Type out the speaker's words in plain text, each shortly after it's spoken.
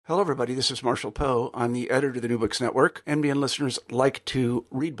Hello, everybody. This is Marshall Poe. I'm the editor of the New Books Network. NBN listeners like to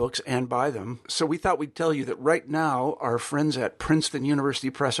read books and buy them. So we thought we'd tell you that right now, our friends at Princeton University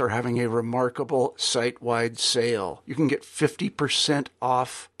Press are having a remarkable site-wide sale. You can get 50%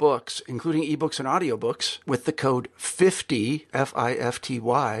 off books, including ebooks and audiobooks, with the code 50,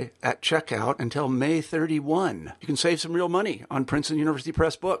 F-I-F-T-Y, at checkout until May 31. You can save some real money on Princeton University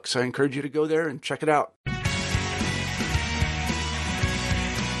Press books. I encourage you to go there and check it out.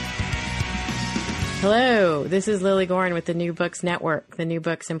 Hello, this is Lily Goren with the New Books Network, the New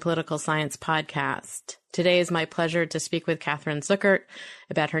Books in Political Science podcast. Today is my pleasure to speak with Kathryn Zuckert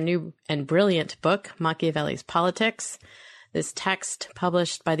about her new and brilliant book, Machiavelli's Politics. This text,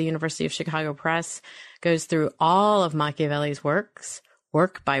 published by the University of Chicago Press, goes through all of Machiavelli's works,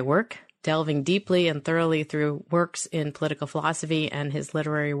 work by work, delving deeply and thoroughly through works in political philosophy and his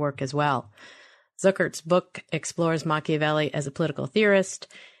literary work as well. Zuckert's book explores Machiavelli as a political theorist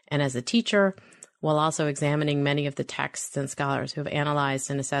and as a teacher, while also examining many of the texts and scholars who have analyzed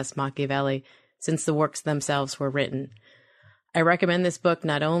and assessed Machiavelli since the works themselves were written. I recommend this book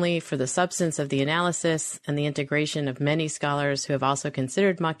not only for the substance of the analysis and the integration of many scholars who have also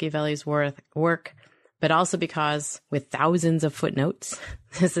considered Machiavelli's work, but also because, with thousands of footnotes,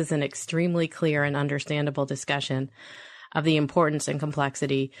 this is an extremely clear and understandable discussion of the importance and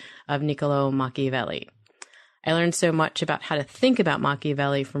complexity of Niccolò Machiavelli. I learned so much about how to think about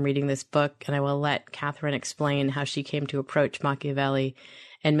Machiavelli from reading this book, and I will let Kathryn explain how she came to approach Machiavelli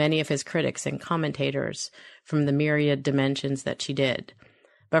and many of his critics and commentators from the myriad dimensions that she did.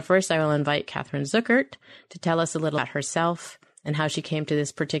 But first, I will invite Kathryn Zuckert to tell us a little about herself and how she came to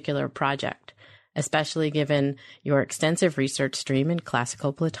this particular project, especially given your extensive research stream in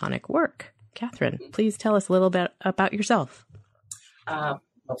classical Platonic work. Kathryn, please tell us a little bit about yourself.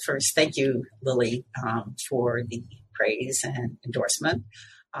 Well, first, thank you, Lily, for the praise and endorsement,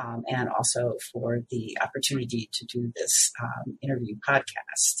 and also for the opportunity to do this interview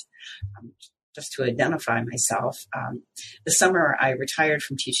podcast. Just to identify myself, this summer I retired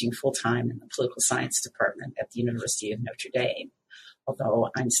from teaching full-time in the political science department at the University of Notre Dame,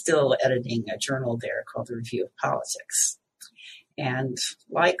 although I'm still editing a journal there called the Review of Politics. And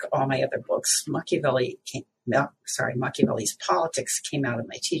like all my other books, Machiavelli's Politics came out of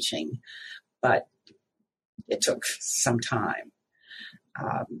my teaching, but it took some time.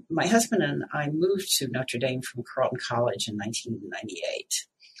 My husband and I moved to Notre Dame from Carleton College in 1998.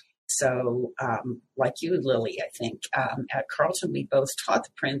 So, like you, Lily, I think, at Carleton, we both taught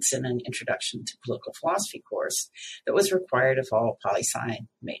the Prince in an Introduction to Political Philosophy course that was required of all poli-sci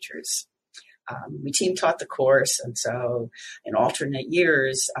majors. We team taught the course, and so in alternate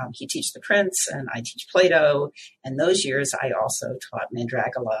years, he teach the Prince and I teach Plato. And those years, I also taught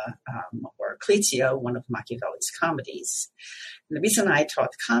Mandragola or Clizio, one of Machiavelli's comedies. And the reason I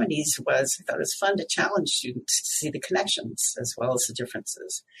taught the comedies was I thought it was fun to challenge students to see the connections as well as the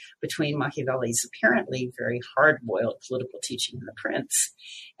differences between Machiavelli's apparently very hard-boiled political teaching in the Prince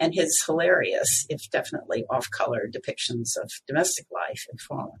and his hilarious, if definitely off-color, depictions of domestic life in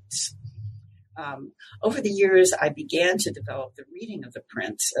Florence. Over the years, I began to develop the reading of the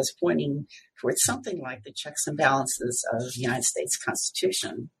Prince as pointing towards something like the checks and balances of the United States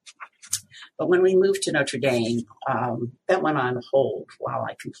Constitution. But when we moved to Notre Dame, that went on hold while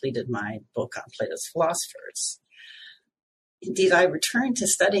I completed my book on Plato's philosophers. Indeed, I returned to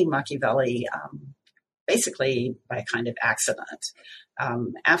studying Machiavelli basically by a kind of accident.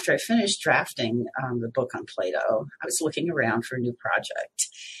 After I finished drafting the book on Plato, I was looking around for a new project.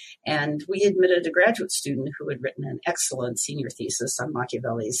 And we admitted a graduate student who had written an excellent senior thesis on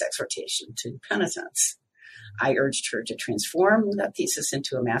Machiavelli's exhortation to penitence. I urged her to transform that thesis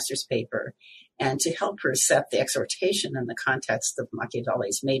into a master's paper and to help her set the exhortation in the context of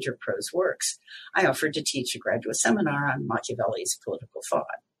Machiavelli's major prose works. I offered to teach a graduate seminar on Machiavelli's political thought.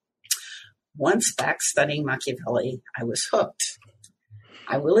 Once back studying Machiavelli, I was hooked.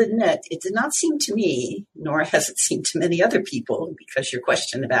 I will admit, it did not seem to me, nor has it seemed to many other people, because your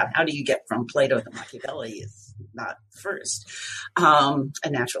question about how do you get from Plato to Machiavelli is not first, a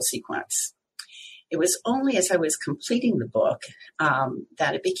natural sequence. It was only as I was completing the book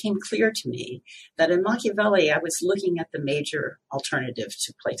that it became clear to me that in Machiavelli, I was looking at the major alternative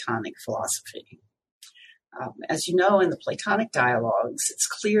to Platonic philosophy. As you know, in the Platonic dialogues, it's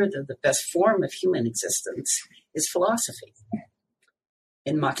clear that the best form of human existence is philosophy.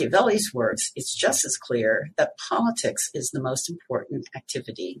 In Machiavelli's works, it's just as clear that politics is the most important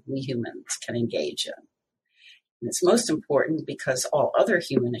activity we humans can engage in. And it's most important because all other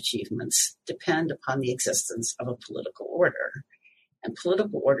human achievements depend upon the existence of a political order, and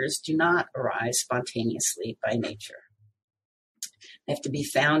political orders do not arise spontaneously by nature. They have to be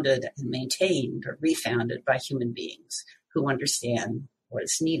founded and maintained or refounded by human beings who understand what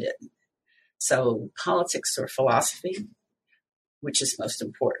is needed. So politics or philosophy, which is most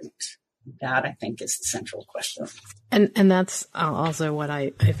important? That, I think, is the central question. And that's also what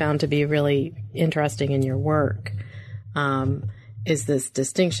I found to be really interesting in your work, is this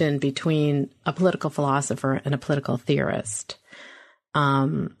distinction between a political philosopher and a political theorist,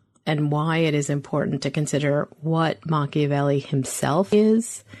 and why it is important to consider what Machiavelli himself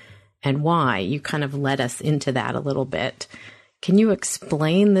is and why. You kind of led us into that a little bit. Can you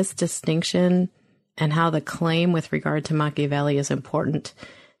explain this distinction and how the claim with regard to Machiavelli is important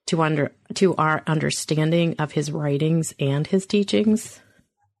to our understanding of his writings and his teachings?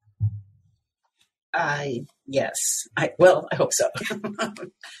 Yes. I hope so.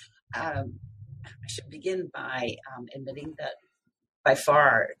 I should begin by admitting that by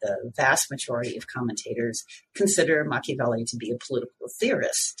far the vast majority of commentators consider Machiavelli to be a political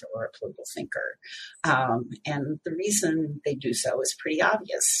theorist or a political thinker. And the reason they do so is pretty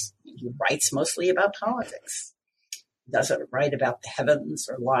obvious. He writes mostly about politics. He doesn't write about the heavens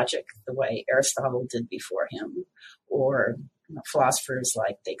or logic the way Aristotle did before him, or philosophers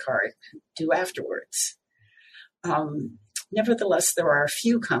like Descartes do afterwards. Nevertheless, there are a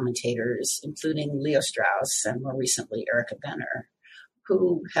few commentators, including Leo Strauss and more recently Erica Benner,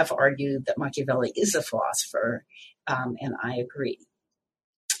 who have argued that Machiavelli is a philosopher, and I agree.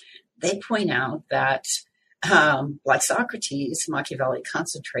 They point out that, like Socrates, Machiavelli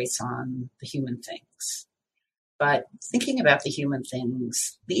concentrates on the human things. But thinking about the human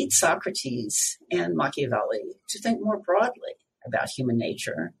things leads Socrates and Machiavelli to think more broadly about human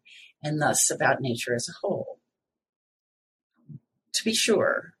nature and thus about nature as a whole. To be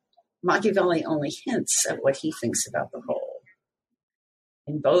sure, Machiavelli only hints at what he thinks about the whole.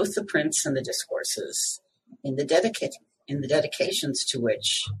 In both the Prince and the Discourses, in the dedications to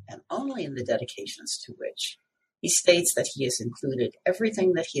which, and only in the dedications to which, he states that he has included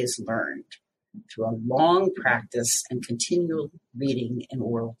everything that he has learned through a long practice and continual reading in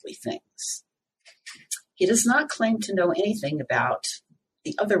worldly things. He does not claim to know anything about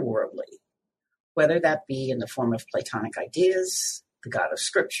the otherworldly, whether that be in the form of Platonic ideas, the God of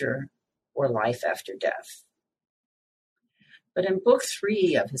Scripture, or life after death. But in Book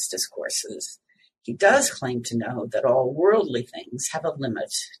 3 of his Discourses, he does claim to know that all worldly things have a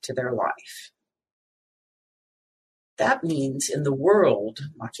limit to their life. That means in the world,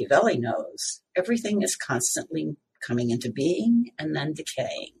 Machiavelli knows, everything is constantly coming into being and then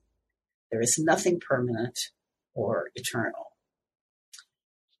decaying. There is nothing permanent or eternal.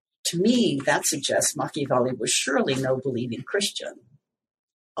 To me, that suggests Machiavelli was surely no believing Christian,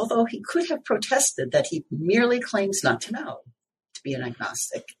 although he could have protested that he merely claims not to know, to be an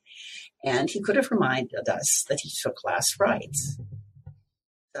agnostic, and he could have reminded us that he took last rites.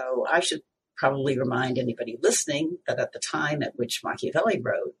 So I should probably remind anybody listening that at the time at which Machiavelli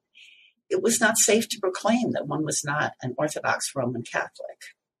wrote, it was not safe to proclaim that one was not an Orthodox Roman Catholic.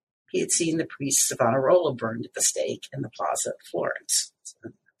 He had seen the priests of Savonarola burned at the stake in the Plaza of Florence. So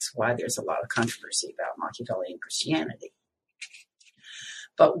that's why there's a lot of controversy about Machiavellian Christianity.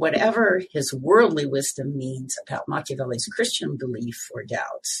 But whatever his worldly wisdom means about Machiavelli's Christian belief or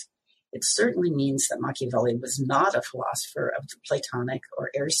doubts, it certainly means that Machiavelli was not a philosopher of the Platonic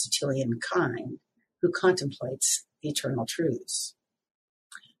or Aristotelian kind who contemplates the eternal truths.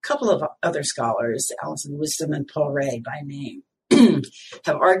 A couple of other scholars, Alison Wisdom and Paul Ray by name,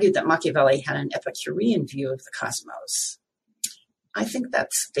 have argued that Machiavelli had an Epicurean view of the cosmos. I think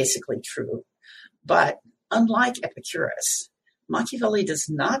that's basically true, but unlike Epicurus, Machiavelli does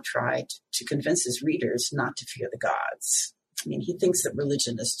not try to convince his readers not to fear the gods. I mean, he thinks that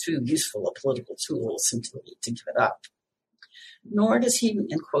religion is too useful a political tool simply to give it up. Nor does he,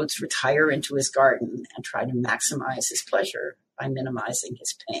 in quotes, retire into his garden and try to maximize his pleasure by minimizing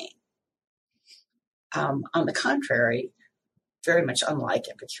his pain. On the contrary, very much unlike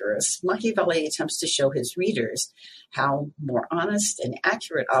Epicurus, Machiavelli attempts to show his readers how more honest and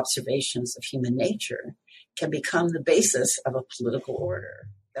accurate observations of human nature can become the basis of a political order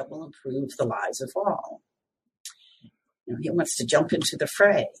that will improve the lives of all. He wants to jump into the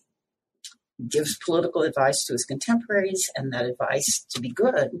fray. He gives political advice to his contemporaries, and that advice, to be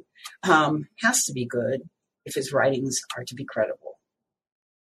good, has to be good if his writings are to be credible.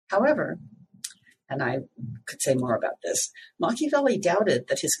 However, and I could say more about this, Machiavelli doubted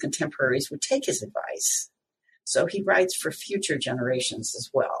that his contemporaries would take his advice, so he writes for future generations as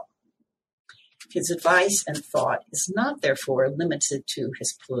well. His advice and thought is not, therefore, limited to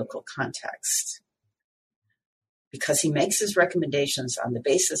his political context, because he makes his recommendations on the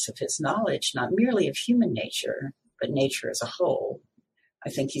basis of his knowledge, not merely of human nature, but nature as a whole. I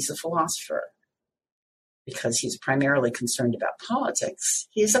think he's a philosopher because he's primarily concerned about politics.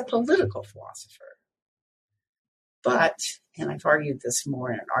 He is a political philosopher. But, and I've argued this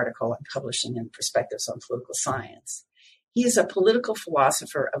more in an article I'm publishing in Perspectives on Political Science, he is a political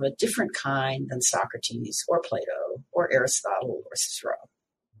philosopher of a different kind than Socrates or Plato or Aristotle or Cicero.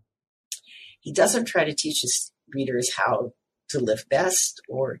 He doesn't try to teach his readers how to live best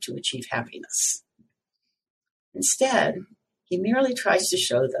or to achieve happiness. Instead, he merely tries to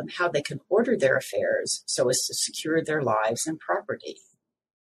show them how they can order their affairs so as to secure their lives and property,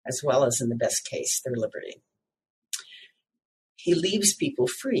 as well as, in the best case, their liberty. He leaves people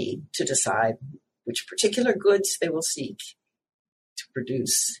free to decide which particular goods they will seek to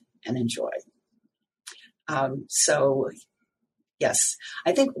produce and enjoy. Yes,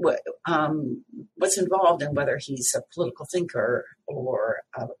 I think what's involved in whether he's a political thinker or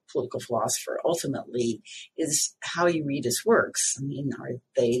a political philosopher ultimately is how you read his works. I mean, are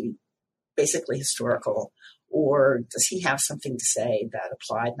they basically historical, or does he have something to say that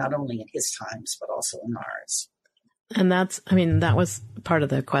applied not only in his times, but also in ours? And that was part of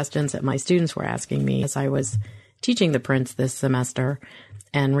the questions that my students were asking me as I was teaching the Prince this semester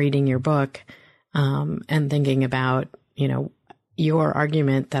and reading your book, and thinking about, your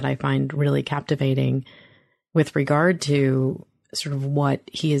argument that I find really captivating with regard to sort of what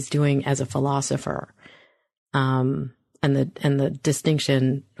he is doing as a philosopher, and the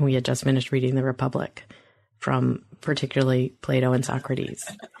distinction. We had just finished reading The Republic from particularly Plato and Socrates.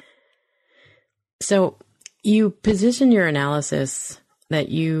 So you position your analysis that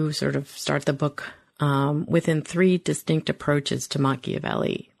you sort of start the book within three distinct approaches to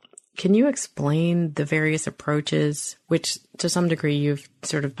Machiavelli. Can you explain the various approaches, which to some degree you've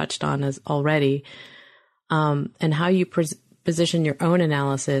sort of touched on as already, and how you position your own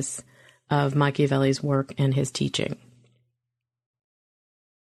analysis of Machiavelli's work and his teaching?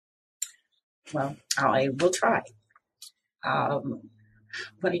 Well, I will try.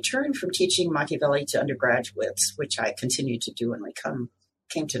 When I turned from teaching Machiavelli to undergraduates, which I continued to do when I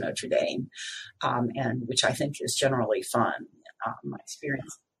came to Notre Dame, and which I think is generally fun, my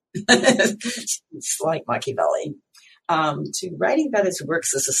experience, it's like Machiavelli, to writing about his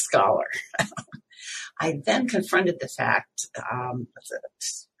works as a scholar. I then confronted the fact, and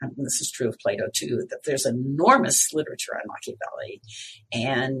this is true of Plato too, that there's enormous literature on Machiavelli,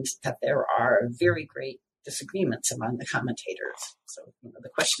 and that there are very great disagreements among the commentators. So the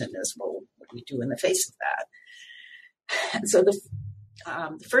question is, well, what do we do in the face of that? And so the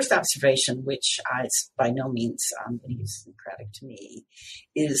first observation, which is by no means idiosyncratic to me,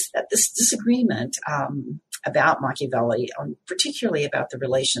 is that this disagreement about Machiavelli, particularly about the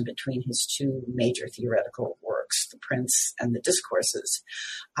relation between his two major theoretical works, The Prince and the Discourses,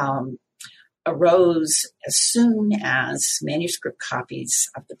 arose as soon as manuscript copies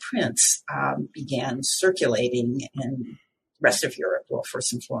of The Prince began circulating in the rest of Europe, well,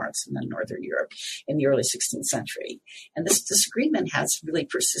 first in Florence and then Northern Europe, in the early 16th century. And this disagreement has really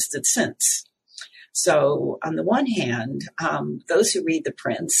persisted since. So on the one hand, those who read The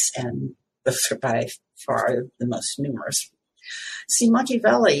Prince, and those are by far the most numerous, see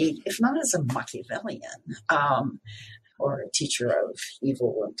Machiavelli, if not as a Machiavellian, or a teacher of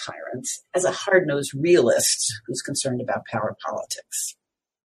evil and tyrants, as a hard-nosed realist who's concerned about power politics.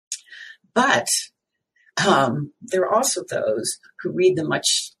 But there are also those who read the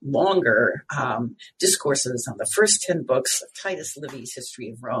much longer discourses on the first 10 books of Titus Livy's History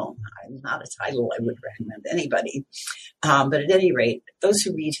of Rome. Not a title I would recommend anybody. But at any rate, those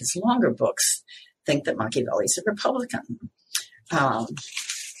who read his longer books think that Machiavelli is a Republican. I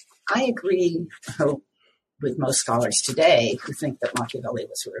agree with most scholars today who think that Machiavelli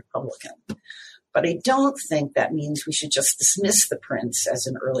was a Republican. But I don't think that means we should just dismiss The Prince as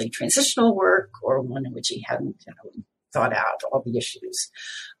an early transitional work or one in which he hadn't thought out all the issues.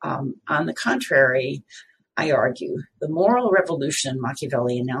 On the contrary, I argue the moral revolution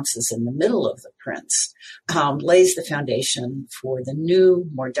Machiavelli announces in the middle of The Prince lays the foundation for the new,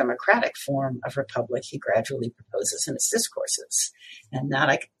 more democratic form of republic he gradually proposes in his discourses. And that,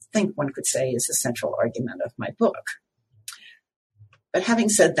 I think one could say, is the central argument of my book. But having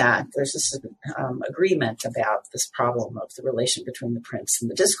said that, there's this agreement about this problem of the relation between The Prince and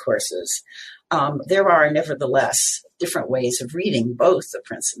the Discourses. There are, nevertheless, different ways of reading both The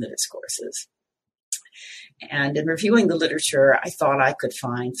Prince and the Discourses. And in reviewing the literature, I thought I could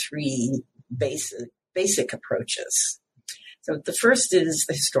find three basic approaches. So the first is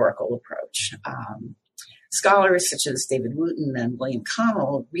the historical approach. Scholars such as David Wooten and William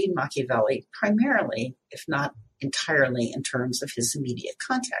Connell read Machiavelli primarily, if not entirely, in terms of his immediate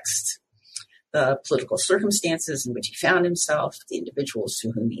context. the political circumstances in which he found himself, the individuals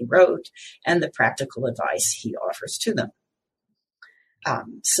to whom he wrote, and the practical advice he offers to them.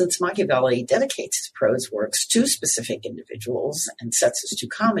 Since Machiavelli dedicates his prose works to specific individuals and sets his two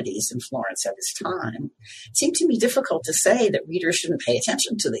comedies in Florence at his time, it seemed to me difficult to say that readers shouldn't pay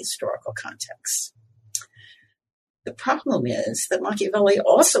attention to the historical context. The problem is that Machiavelli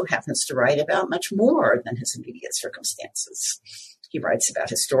also happens to write about much more than his immediate circumstances. He writes about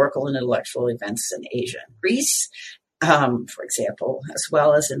historical and intellectual events in Asia and Greece, for example, as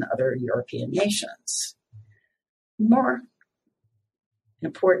well as in other European nations. More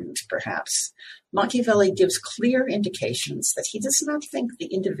important, perhaps, Machiavelli gives clear indications that he does not think the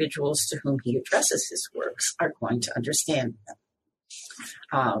individuals to whom he addresses his works are going to understand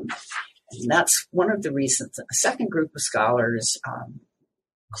them. And that's one of the reasons that a second group of scholars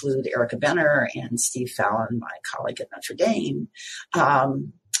include Erica Benner and Steve Fallon, my colleague at Notre Dame,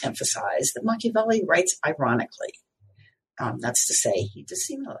 emphasize that Machiavelli writes ironically. That's to say, he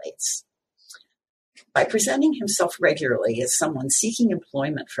dissimulates. By presenting himself regularly as someone seeking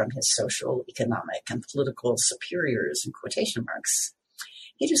employment from his social, economic, and political superiors, in quotation marks,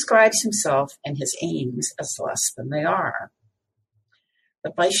 he describes himself and his aims as less than they are.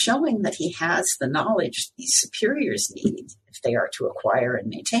 But by showing that he has the knowledge these superiors need if they are to acquire and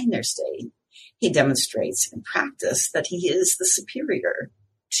maintain their state, he demonstrates in practice that he is the superior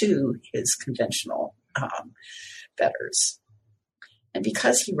to his conventional betters. And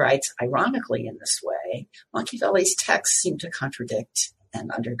because he writes ironically in this way, Machiavelli's texts seem to contradict and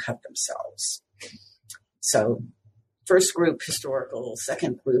undercut themselves. So, first group, historical;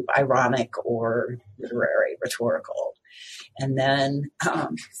 second group, ironic or literary, rhetorical. And then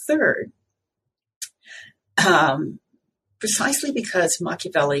third, precisely because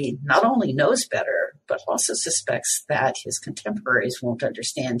Machiavelli not only knows better, but also suspects that his contemporaries won't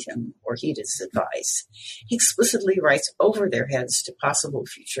understand him or heed his advice, he explicitly writes over their heads to possible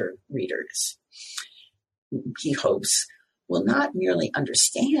future readers. He hopes will not merely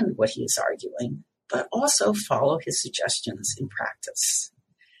understand what he is arguing, but also follow his suggestions in practice.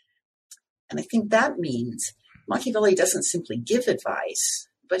 And I think that means Machiavelli doesn't simply give advice,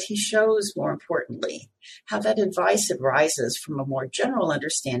 but he shows, more importantly, how that advice arises from a more general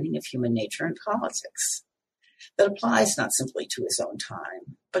understanding of human nature and politics that applies not simply to his own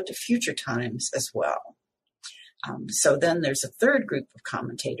time, but to future times as well. So then there's a third group of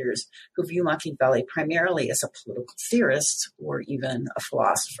commentators who view Machiavelli primarily as a political theorist or even a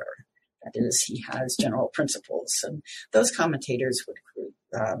philosopher. That is, he has general principles. And those commentators would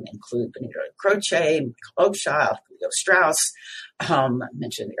include Benito Croce, Michael Oakeshott, Leo Strauss,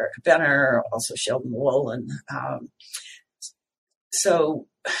 mentioned Erica Benner, also Sheldon Wolin. So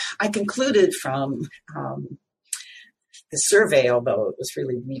I concluded from the survey, although it was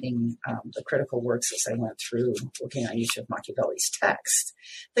really reading the critical works as I went through, looking on each of Machiavelli's texts,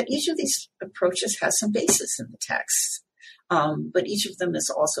 that each of these approaches has some basis in the text, but each of them is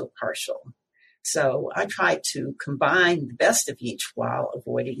also partial. So I tried to combine the best of each while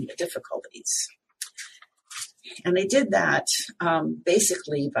avoiding the difficulties. And I did that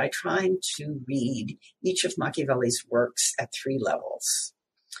basically by trying to read each of Machiavelli's works at three levels.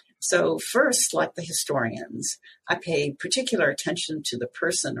 So first, like the historians, I paid particular attention to the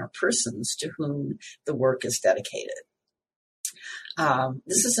person or persons to whom the work is dedicated.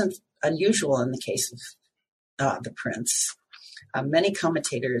 This isn't unusual in the case of The Prince. Many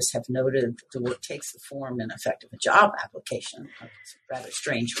commentators have noted that the work takes the form, in effect, of a job application. It's a rather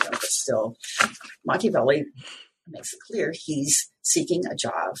strange one, but still, Machiavelli makes it clear he's seeking a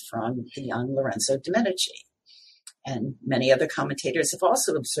job from the young Lorenzo de' Medici. And many other commentators have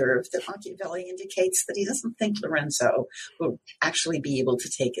also observed that Machiavelli indicates that he doesn't think Lorenzo will actually be able to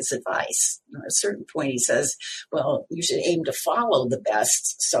take his advice. At a certain point, he says, well, you should aim to follow the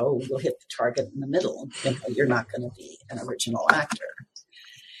best, so you'll hit the target in the middle. You're not going to be an original actor.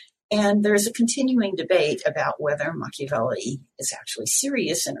 And there's a continuing debate about whether Machiavelli is actually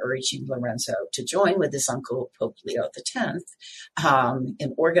serious in urging Lorenzo to join with his uncle, Pope Leo X,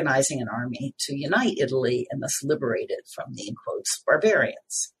 in organizing an army to unite Italy and thus liberate it from the, in quotes,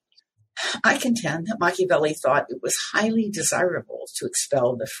 barbarians. I contend that Machiavelli thought it was highly desirable to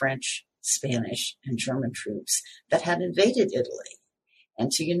expel the French, Spanish, and German troops that had invaded Italy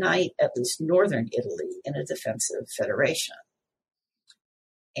and to unite at least northern Italy in a defensive federation.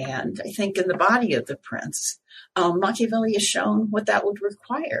 And I think in the body of The Prince, Machiavelli has shown what that would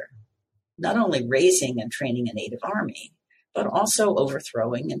require, not only raising and training a native army, but also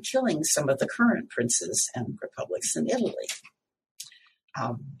overthrowing and killing some of the current princes and republics in Italy.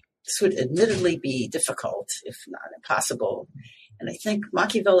 This would admittedly be difficult, if not impossible, And I think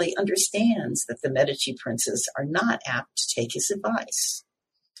Machiavelli understands that the Medici princes are not apt to take his advice.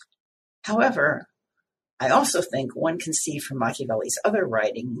 However, I also think one can see from Machiavelli's other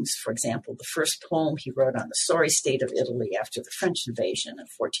writings, for example, the first poem he wrote on the sorry state of Italy after the French invasion in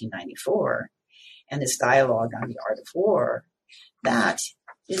 1494, and his dialogue on the art of war, that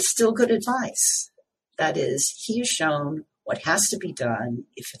is still good advice. That is, he has shown what has to be done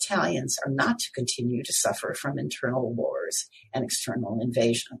if Italians are not to continue to suffer from internal wars and external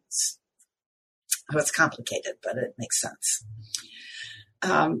invasions. Well, it's complicated, but it makes sense.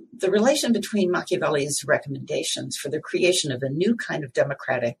 The relation between Machiavelli's recommendations for the creation of a new kind of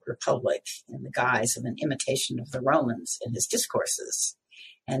democratic republic in the guise of an imitation of the Romans in his discourses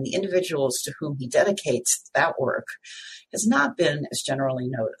and the individuals to whom he dedicates that work has not been as generally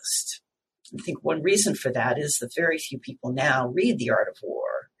noticed. I think one reason for that is that very few people now read The Art of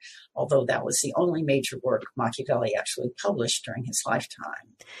War, although that was the only major work Machiavelli actually published during his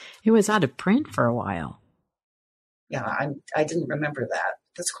lifetime. It was out of print for a while. Yeah, I didn't remember that.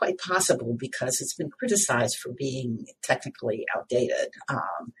 That's quite possible because it's been criticized for being technically outdated.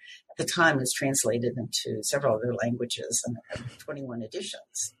 At the time, it was translated into several other languages and there have 21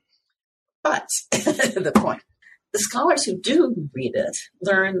 editions. But the point, the scholars who do read it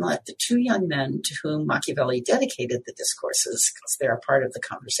learn that the two young men to whom Machiavelli dedicated the discourses, because they are part of the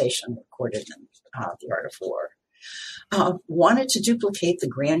conversation recorded in The Art of War, wanted to duplicate the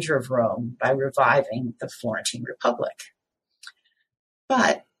grandeur of Rome by reviving the Florentine Republic.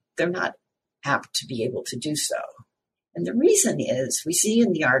 But they're not apt to be able to do so. And the reason is we see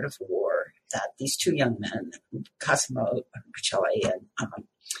in The Art of War that these two young men, Cosimo Pacelli and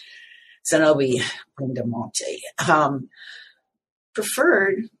Zanobi Brindamonte,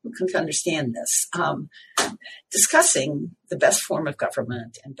 preferred, who can understand this, discussing the best form of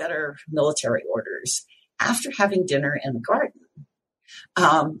government and better military orders after having dinner in the garden,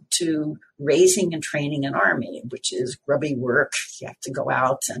 to raising and training an army, which is grubby work. You have to go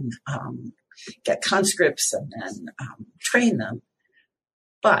out and get conscripts and then train them.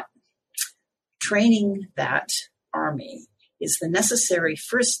 But training that army is the necessary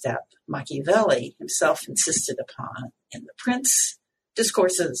first step Machiavelli himself insisted upon in The Prince,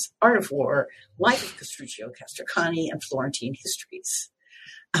 Discourses, Art of War, Life of Castruccio Castracani, and Florentine Histories.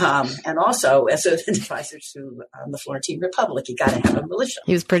 And also, as an advisor to the Florentine Republic, you got to have a militia.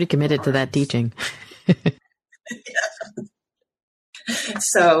 He was pretty committed to that teaching.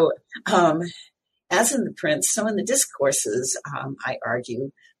 So, as in The Prince, so in the Discourses, I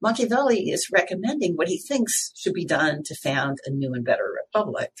argue, Machiavelli is recommending what he thinks should be done to found a new and better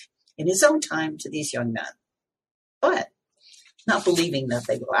republic in his own time to these young men, but not believing that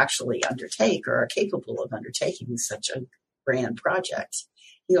they will actually undertake or are capable of undertaking such a grand project.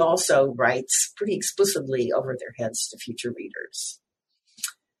 He also writes pretty explicitly over their heads to future readers.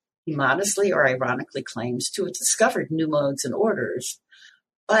 He modestly or ironically claims to have discovered new modes and orders,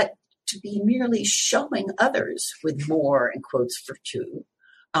 but to be merely showing others with more, in quotes, virtue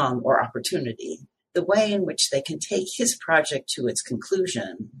or opportunity, the way in which they can take his project to its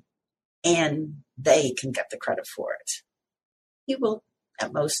conclusion and they can get the credit for it. He will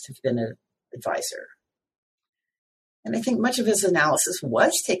at most have been an advisor. And I think much of his analysis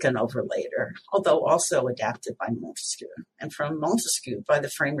was taken over later, although also adapted by Montesquieu, and from Montesquieu by the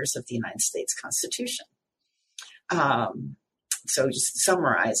framers of the United States Constitution. So just to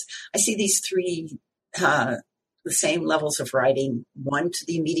summarize, I see these three, the same levels of writing, one to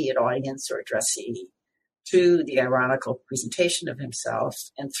the immediate audience or addressee, two, the ironical presentation of himself,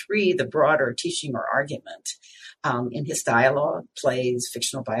 and three, the broader teaching or argument in his dialogue, plays,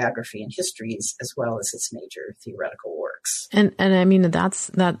 fictional biography, and histories, as well as its major theoretical works. And I mean,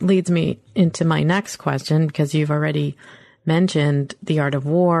 that leads me into my next question, because you've already mentioned The Art of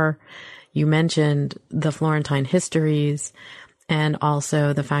War, you mentioned the Florentine Histories, and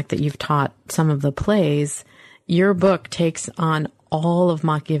also the fact that you've taught some of the plays. Your book takes on all of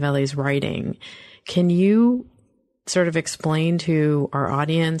Machiavelli's writing. Can you sort of explain to our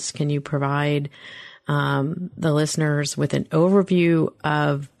audience, can you provide the listeners with an overview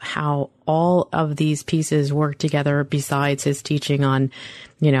of how all of these pieces work together besides his teaching on,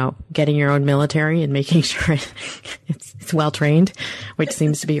 getting your own military and making sure it's well trained, which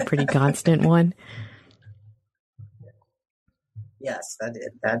seems to be a pretty constant one? Yes, that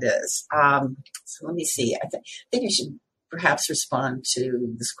is. So let me see. I think I should perhaps respond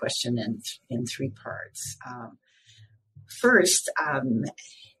to this question in three parts. First,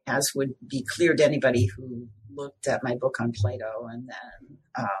 as would be clear to anybody who looked at my book on Plato and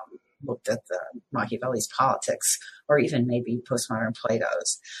then looked at the Machiavelli's Politics, or even maybe postmodern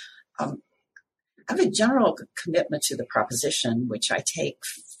Plato's, I have a general commitment to the proposition, which I take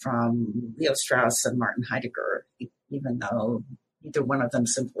from Leo Strauss and Martin Heidegger, even though neither one of them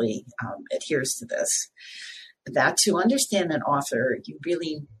simply adheres to this, that to understand an author, you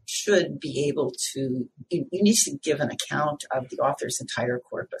really should be able to, you need to give an account of the author's entire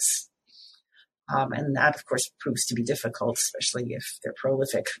corpus. And that, of course, proves to be difficult, especially if they're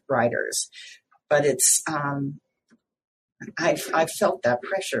prolific writers. But it's, I've felt that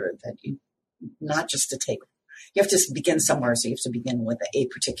pressure that you, not just to take, you have to begin somewhere, so you have to begin with a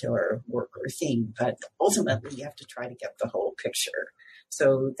particular work or theme, but ultimately you have to try to get the whole picture.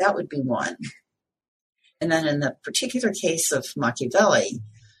 So that would be one. And then in the particular case of Machiavelli,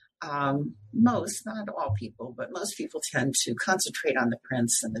 most, not all people, but most people tend to concentrate on the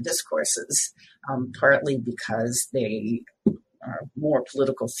Prince and the discourses, partly because they are more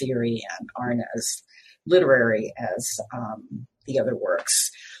political theory and aren't as literary as the other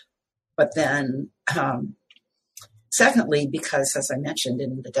works. But then, secondly, because as I mentioned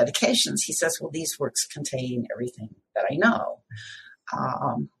in the dedications, he says, well, these works contain everything that I know.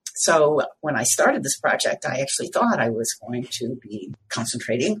 So when I started this project, I actually thought I was going to be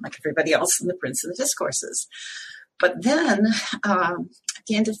concentrating, like everybody else, in the Prince and the discourses. But then I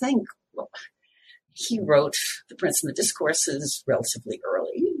began to think, well, he wrote the Prince and the discourses relatively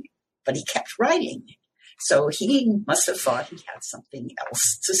early, but he kept writing. So he must have thought he had something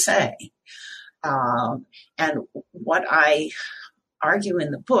else to say. And what I argue in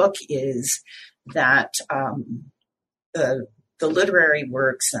the book is that the literary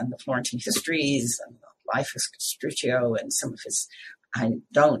works and the Florentine histories and the life of Castruccio and some of his, I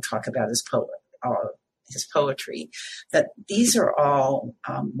don't talk about his poetry, that these are all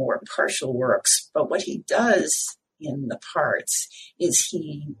more partial works. But what he does in the parts is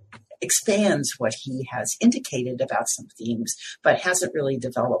he expands what he has indicated about some themes, but hasn't really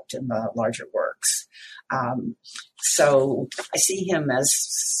developed in the larger works. So I see him as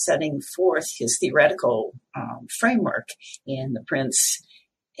setting forth his theoretical framework in the Prince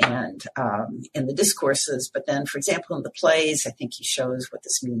and in the discourses. But then, for example, in the plays, I think he shows what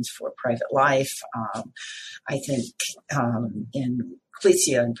this means for private life. I think in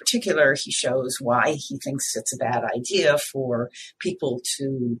Clelia in particular, he shows why he thinks it's a bad idea for people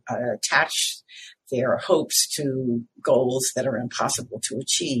to attach their hopes to goals that are impossible to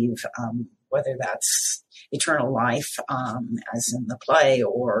achieve, whether that's eternal life, as in the play,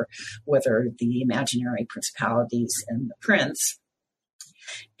 or whether the imaginary principalities in the Prince.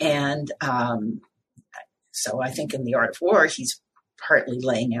 And so I think in The Art of War, he's partly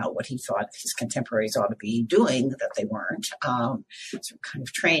laying out what he thought his contemporaries ought to be doing that they weren't, some kind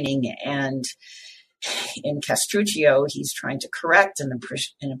of training. And in Castruccio, he's trying to correct an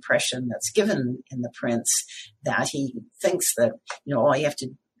impression that's given in the Prince, that he thinks that, all you have to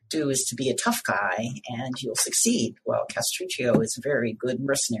do is to be a tough guy and you'll succeed. Well, Castruccio is a very good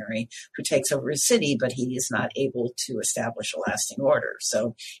mercenary who takes over a city, but he is not able to establish a lasting order.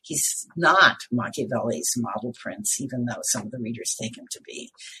 So he's not Machiavelli's model Prince, even though some of the readers take him to be.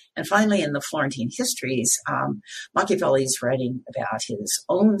 And finally, in the Florentine histories, Machiavelli is writing about his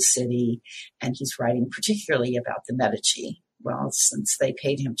own city, and he's writing particularly about the Medici. Well, since they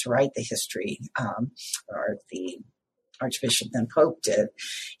paid him to write the history, or the Archbishop then Pope did,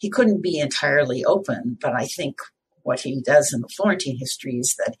 he couldn't be entirely open. But I think what he does in the Florentine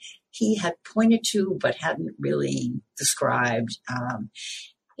histories that he had pointed to but hadn't really described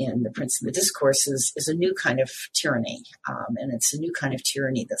in the Prince and the Discourses is a new kind of tyranny. And it's a new kind of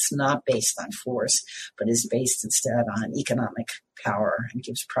tyranny that's not based on force, but is based instead on economic power and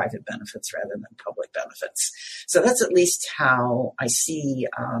gives private benefits rather than public benefits. So that's at least how I see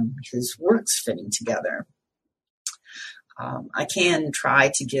his works fitting together. I can try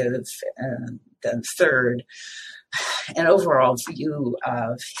to give the third an overall view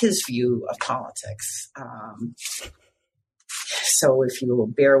of his view of politics. So if you will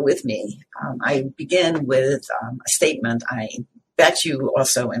bear with me, I begin with a statement I bet you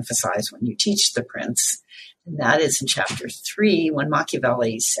also emphasize when you teach the Prince, and that is in chapter 3 when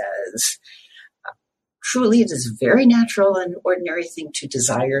Machiavelli says, "Truly it is a very natural and ordinary thing to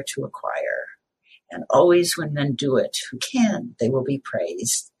desire to acquire. And always when men do it who can, they will be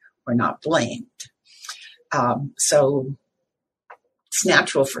praised or not blamed." So it's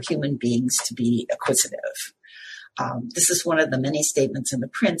natural for human beings to be acquisitive. This is one of the many statements in the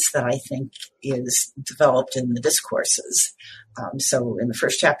Prince that I think is developed in the discourses. So in the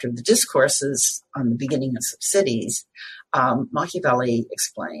first chapter of the discourses on the beginning of Subsidies, Machiavelli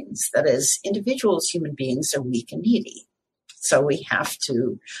explains that as individuals, human beings are weak and needy. So we have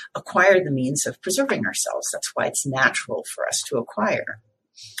to acquire the means of preserving ourselves. That's why it's natural for us to acquire.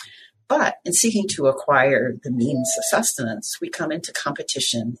 But in seeking to acquire the means of sustenance, we come into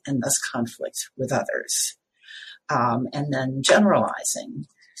competition and thus conflict with others. And then generalizing.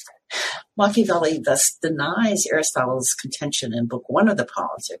 Machiavelli thus denies Aristotle's contention in Book 1 of the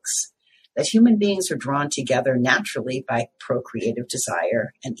Politics that human beings are drawn together naturally by procreative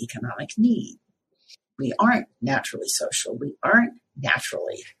desire and economic need. We aren't naturally social. We aren't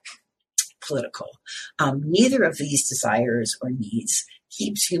naturally political. Neither of these desires or needs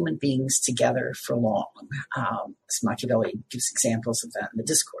keeps human beings together for long. Machiavelli gives examples of that in the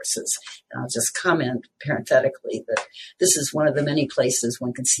discourses. And I'll just comment parenthetically that this is one of the many places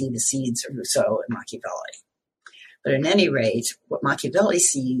one can see the seeds of Rousseau and Machiavelli. But at any rate, what Machiavelli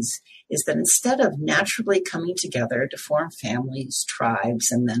sees is that instead of naturally coming together to form families, tribes,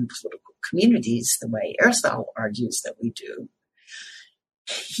 and then political communities, the way Aristotle argues that we do,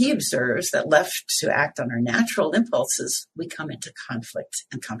 he observes that left to act on our natural impulses, we come into conflict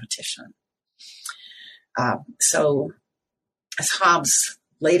and competition. So, as Hobbes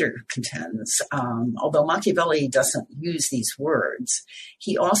later contends, although Machiavelli doesn't use these words,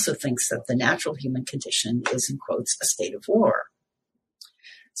 he also thinks that the natural human condition is, in quotes, a state of war.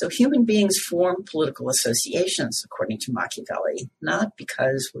 So human beings form political associations, according to Machiavelli, not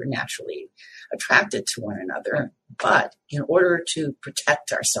because we're naturally attracted to one another, but in order to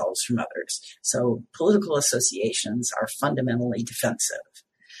protect ourselves from others. So political associations are fundamentally defensive.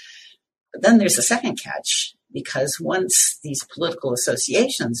 But then there's a second catch, because once these political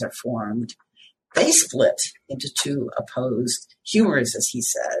associations are formed, they split into two opposed humors, as he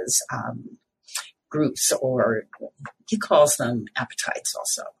says, groups, or he calls them appetites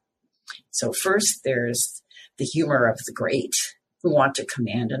also. So first there's the humor of the great who want to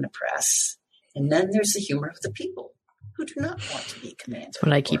command and oppress. And then there's the humor of the people who do not want to be commanded. That's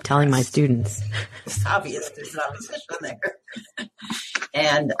what I keep telling my students. It's obvious there's an opposition there.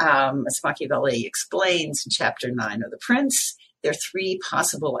 And as Machiavelli explains in chapter 9 of The Prince, there are three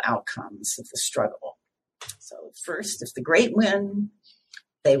possible outcomes of the struggle. So first, if the great win,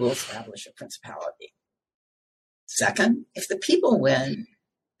 they will establish a principality. Second, if the people win,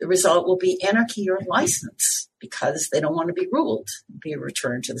 the result will be anarchy or license because they don't want to be ruled, be a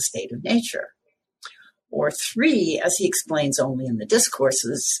return to the state of nature. Or three, as he explains only in the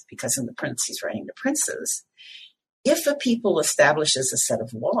discourses, because in The Prince he's writing to princes, if a people establishes a set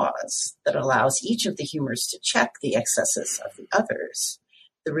of laws that allows each of the humors to check the excesses of the others,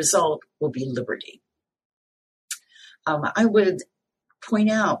 the result will be liberty. I would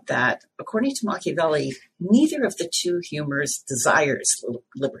point out that, according to Machiavelli, neither of the two humors desires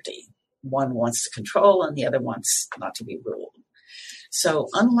liberty. One wants to control and the other wants not to be ruled. So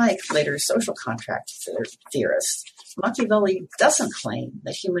unlike later social contract theorists, Machiavelli doesn't claim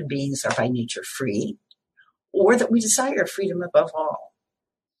that human beings are by nature free or that we desire freedom above all.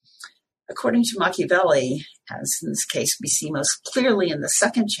 According to Machiavelli, as in this case we see most clearly in the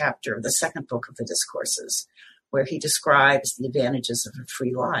second chapter of the second book of the Discourses, where he describes the advantages of a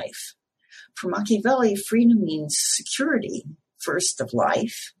free life. For Machiavelli, freedom means security, first of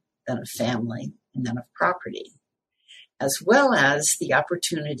life, then of family, and then of property, as well as the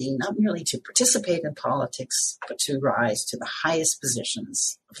opportunity not merely to participate in politics, but to rise to the highest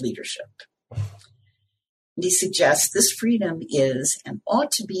positions of leadership. And he suggests this freedom is and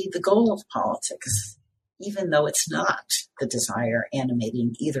ought to be the goal of politics, even though it's not the desire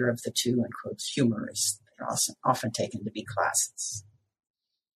animating either of the two, in quotes, humors that are often taken to be classes.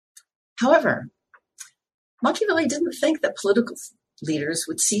 However, Machiavelli didn't think that political leaders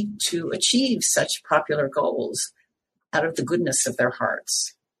would seek to achieve such popular goals out of the goodness of their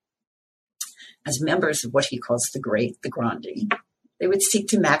hearts. As members of what he calls the great, the grandi, they would seek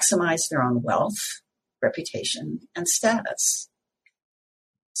to maximize their own wealth, reputation, and status.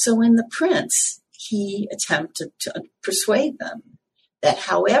 So in The Prince, he attempted to persuade them that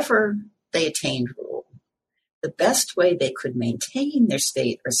however they attained rule, the best way they could maintain their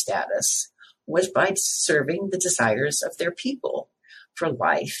state or status was by serving the desires of their people for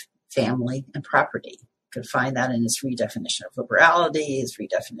life, family, and property. You can find that in his redefinition of liberality, his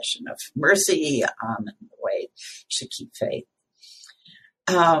redefinition of mercy, and the way you should keep faith.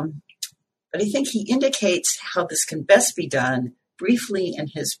 But I think he indicates how this can best be done briefly in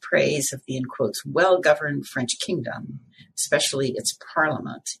his praise of the, in quotes, well-governed French kingdom, especially its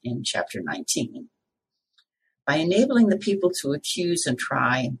parliament in chapter 19. By enabling the people to accuse and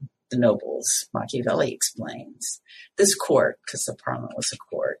try the nobles, Machiavelli explains, this court, because the parliament was a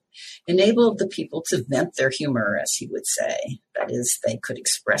court, enabled the people to vent their humor, as he would say. That is, they could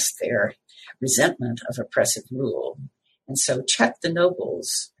express their resentment of oppressive rule, and so check the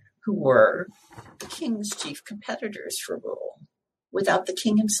nobles, who were the king's chief competitors for rule. without the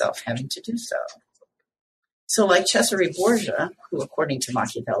king himself having to do so. So like Cesare Borgia, who according to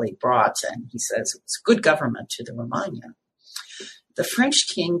Machiavelli brought, and he says it was good government to the Romagna, the French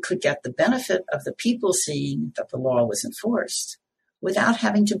king could get the benefit of the people seeing that the law was enforced without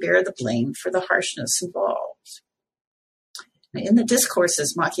having to bear the blame for the harshness involved. In the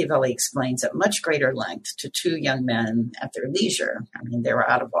Discourses, Machiavelli explains at much greater length to two young men at their leisure, they were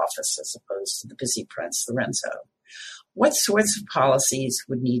out of office as opposed to the busy prince Lorenzo, what sorts of policies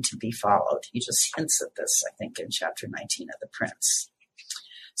would need to be followed. He just hints at this, I think, in chapter 19 of The Prince.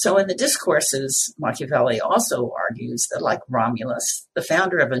 So in the Discourses, Machiavelli also argues that, like Romulus, the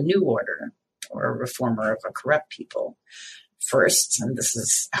founder of a new order, or a reformer of a corrupt people, first, and this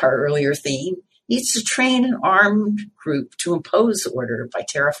is our earlier theme, needs to train an armed group to impose order by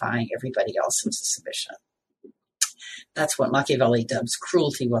terrifying everybody else into submission. That's what Machiavelli dubs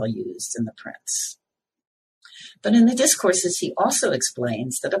cruelty well used in The Prince. But in the Discourses, he also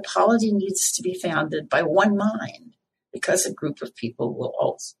explains that a polity needs to be founded by one mind, because a group of people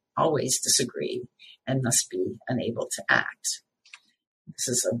will always disagree and must be unable to act. This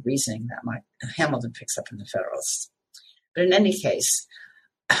is a reasoning that Hamilton picks up in the Federalist. But in any case,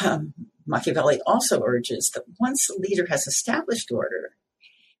 Machiavelli also urges that once a leader has established order,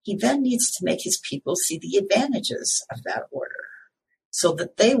 he then needs to make his people see the advantages of that order so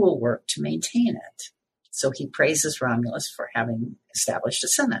that they will work to maintain it. So he praises Romulus for having established a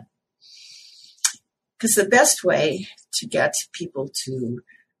Senate. Because the best way to get people to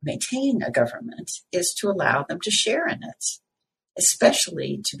maintain a government is to allow them to share in it,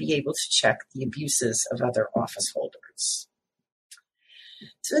 especially to be able to check the abuses of other office holders.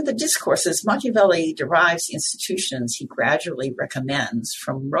 So in the Discourses, Machiavelli derives the institutions he gradually recommends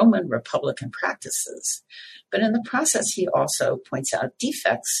from Roman Republican practices, but in the process he also points out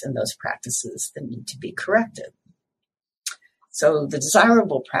defects in those practices that need to be corrected. So the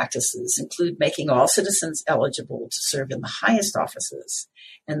desirable practices include making all citizens eligible to serve in the highest offices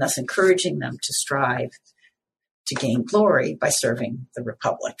and thus encouraging them to strive to gain glory by serving the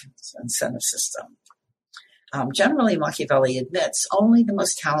Republic. It's an incentive system. Generally, Machiavelli admits only the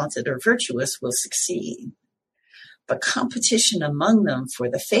most talented or virtuous will succeed, but competition among them for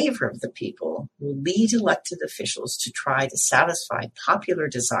the favor of the people will lead elected officials to try to satisfy popular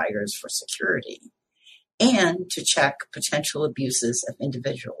desires for security and to check potential abuses of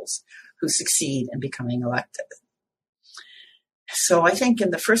individuals who succeed in becoming elected. So I think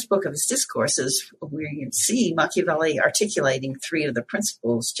in the first book of his Discourses, we see Machiavelli articulating three of the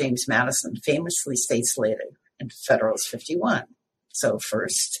principles James Madison famously states later in Federalist 51. So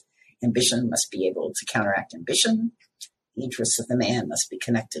first, ambition must be able to counteract ambition. The interests of the man must be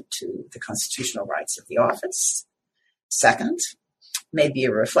connected to the constitutional rights of the office. Second, may be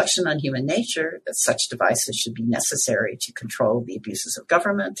a reflection on human nature that such devices should be necessary to control the abuses of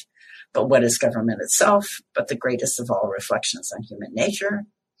government. But what is government itself but the greatest of all reflections on human nature?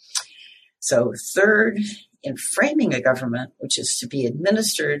 So third, in framing a government which is to be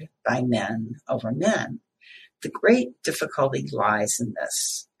administered by men over men, the great difficulty lies in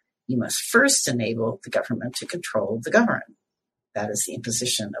this. You must first enable the government to control the governed. That is the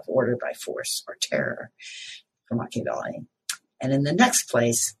imposition of order by force or terror for Machiavelli. And in the next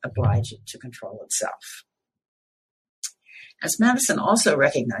place, oblige it to control itself. As Madison also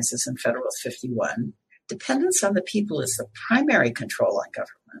recognizes in Federalist 51, dependence on the people is the primary control on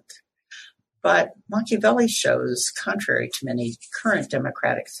government. But Machiavelli shows, contrary to many current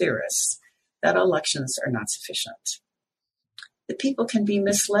democratic theorists, that elections are not sufficient. The people can be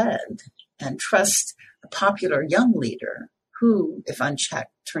misled and trust a popular young leader who, if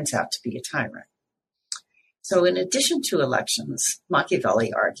unchecked, turns out to be a tyrant. So in addition to elections,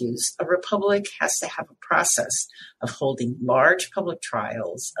 Machiavelli argues a republic has to have a process of holding large public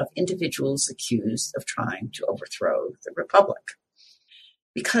trials of individuals accused of trying to overthrow the republic.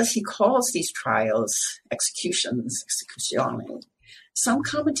 Because he calls these trials executions, execuzioni, some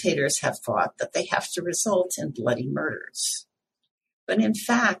commentators have thought that they have to result in bloody murders. But in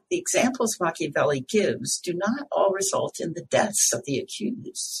fact, the examples Machiavelli gives do not all result in the deaths of the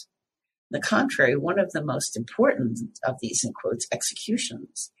accused. On the contrary, one of the most important of these, in quotes,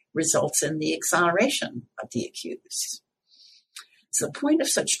 executions results in the exoneration of the accused. So the point of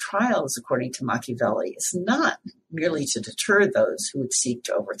such trials, according to Machiavelli, is not merely to deter those who would seek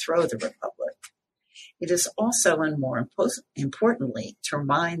to overthrow the republic. It is also, and more importantly, to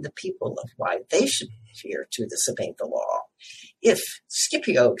remind the people of why they should fear to disobey the law. If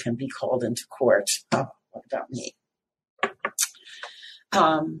Scipio can be called into court, what about me?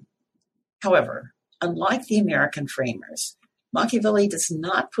 However, unlike the American framers, Machiavelli does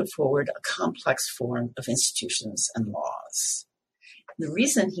not put forward a complex form of institutions and laws. The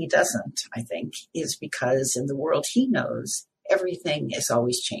reason he doesn't, I think, is because in the world he knows, everything is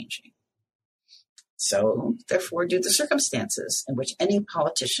always changing. So, therefore, do the circumstances in which any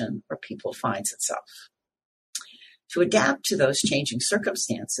politician or people finds itself. To adapt to those changing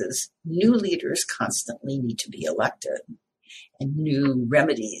circumstances, new leaders constantly need to be elected, and new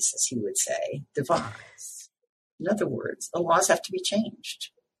remedies, as he would say, devised. In other words, the laws have to be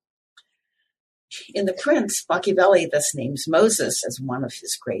changed. In The Prince, Machiavelli thus names Moses as one of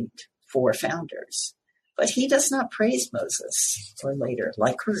his great four founders, but he does not praise Moses, or later,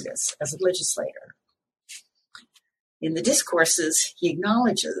 Lycurgus, as a legislator. In the discourses, he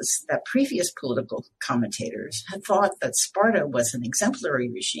acknowledges that previous political commentators had thought that Sparta was an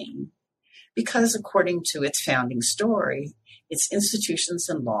exemplary regime because, according to its founding story, its institutions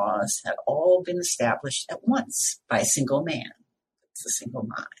and laws had all been established at once by a single man. It's a single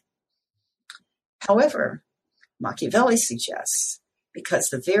mind. However, Machiavelli suggests, because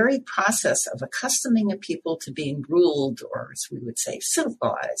the very process of accustoming a people to being ruled, or as we would say,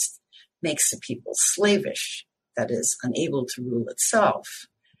 civilized, makes a people slavish, that is, unable to rule itself,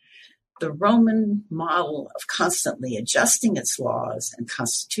 the Roman model of constantly adjusting its laws and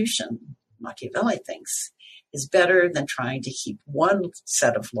constitution, Machiavelli thinks, is better than trying to keep one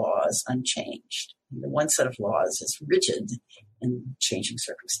set of laws unchanged. And the one set of laws is rigid in changing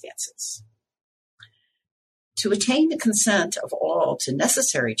circumstances. To attain the consent of all to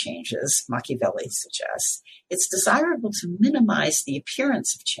necessary changes, Machiavelli suggests, it's desirable to minimize the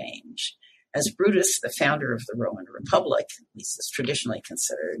appearance of change, as Brutus, the founder of the Roman Republic, at least as traditionally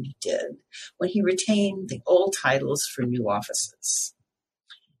considered, did, when he retained the old titles for new offices.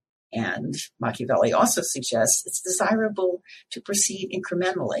 And Machiavelli also suggests it's desirable to proceed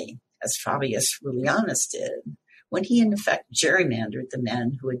incrementally, as Fabius Rullianus did, when he in effect gerrymandered the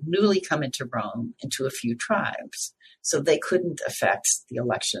men who had newly come into Rome into a few tribes, so they couldn't affect the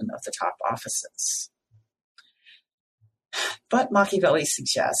election of the top offices. But Machiavelli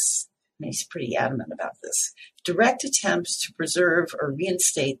suggests, and he's pretty adamant about this, direct attempts to preserve or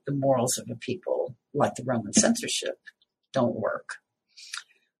reinstate the morals of a people, like the Roman censorship, don't work.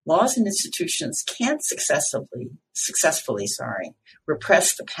 Laws and institutions can't successfully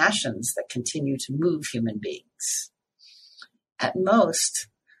repress the passions that continue to move human beings. At most,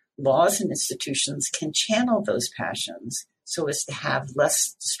 laws and institutions can channel those passions so as to have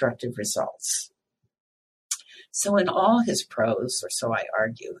less destructive results. So in all his prose, or so I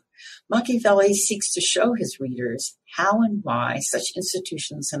argue, Machiavelli seeks to show his readers how and why such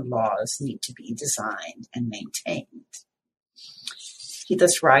institutions and laws need to be designed and maintained. He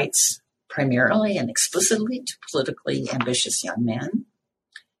thus writes primarily and explicitly to politically ambitious young men.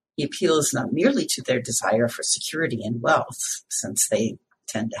 He appeals not merely to their desire for security and wealth, since they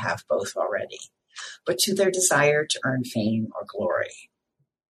tend to have both already, but to their desire to earn fame or glory.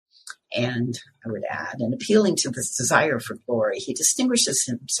 And I would add, in appealing to this desire for glory, he distinguishes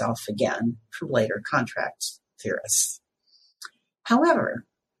himself again from later contract theorists. However,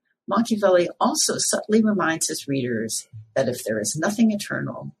 Machiavelli also subtly reminds his readers that if there is nothing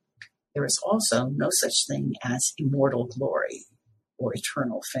eternal, there is also no such thing as immortal glory or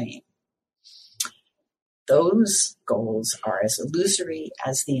eternal fame. Those goals are as illusory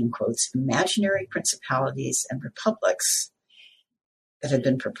as the, in quotes, imaginary principalities and republics that had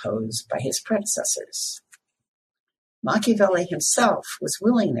been proposed by his predecessors. Machiavelli himself was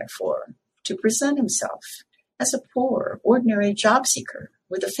willing, therefore, to present himself as a poor, ordinary job seeker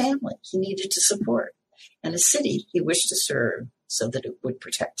with a family he needed to support and a city he wished to serve so that it would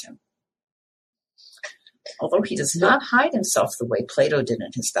protect him. Although he does not hide himself the way Plato did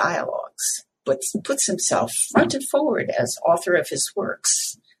in his dialogues, but puts himself front and forward as author of his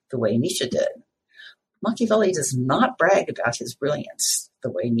works, the way Nietzsche did, Machiavelli does not brag about his brilliance the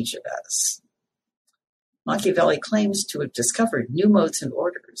way Nietzsche does. Machiavelli claims to have discovered new modes and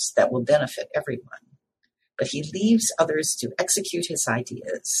orders that will benefit everyone, but he leaves others to execute his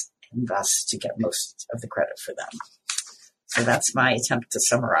ideas and thus to get most of the credit for them. So that's my attempt to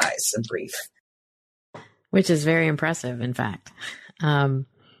summarize in brief. Which is very impressive, in fact. And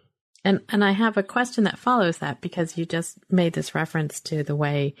I have a question that follows that, because you just made this reference to the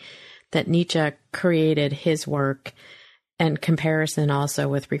way that Nietzsche created his work, and comparison also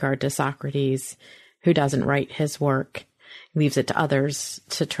with regard to Socrates, who doesn't write his work, leaves it to others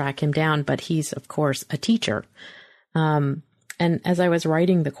to track him down. But he's, of course, a teacher. And as I was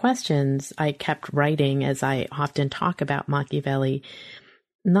writing the questions, I kept writing, as I often talk about Machiavelli,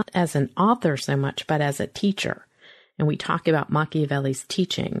 not as an author so much, but as a teacher. And we talk about Machiavelli's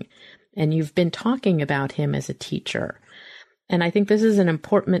teaching, and you've been talking about him as a teacher. And I think this is an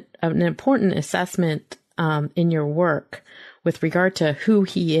important assessment in your work, with regard to who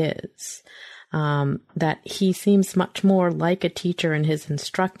he is, that he seems much more like a teacher in his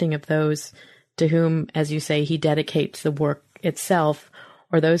instructing of those to whom, as you say, he dedicates the work itself,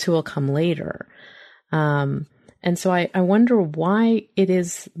 or those who will come later. And so I wonder why it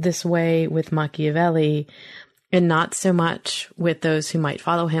is this way with Machiavelli and not so much with those who might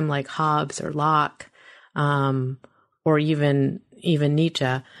follow him like Hobbes or Locke, or even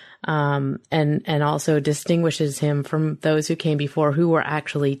Nietzsche, and also distinguishes him from those who came before who were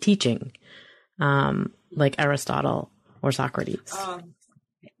actually teaching, like Aristotle or Socrates.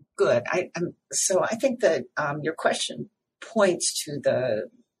 Good. So I think that your question points to the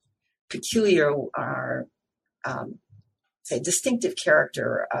peculiar, distinctive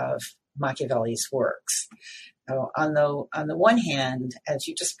character of Machiavelli's works. So on the one hand, as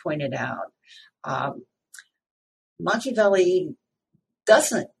you just pointed out, Machiavelli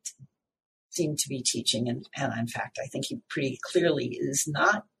doesn't seem to be teaching, and in fact, I think he pretty clearly is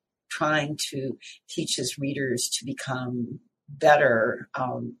not trying to teach his readers to become better,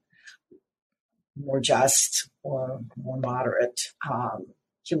 more just or more moderate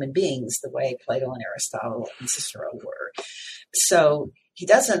human beings, the way Plato and Aristotle and Cicero were. So he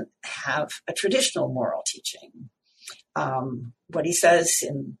doesn't have a traditional moral teaching. What he says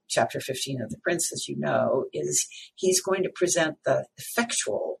in chapter 15 of The Prince, as you know, is he's going to present the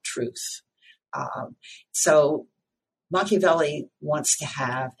effectual truth. So Machiavelli wants to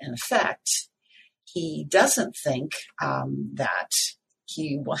have an effect. He doesn't think that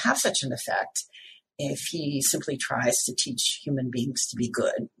he will have such an effect if he simply tries to teach human beings to be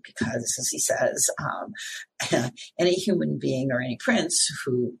good, because, as he says, any human being or any prince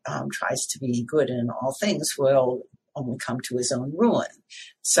who tries to be good in all things will only come to his own ruin.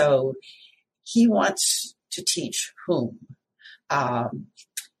 So he wants to teach whom?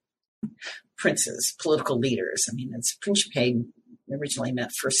 Princes, political leaders. I mean, it's principe originally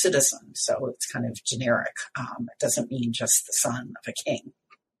meant for citizen, so it's kind of generic. It doesn't mean just the son of a king.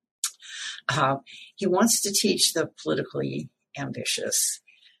 He wants to teach the politically ambitious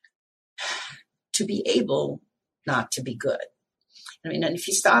to be able not to be good. I mean, and if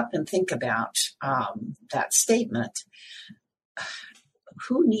you stop and think about that statement,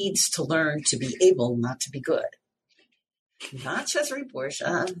 who needs to learn to be able not to be good? Not Cesare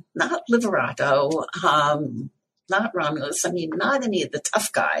Borgia, not Liberato, not Romulus. I mean, not any of the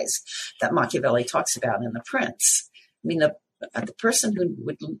tough guys that Machiavelli talks about in The Prince. I mean, the person who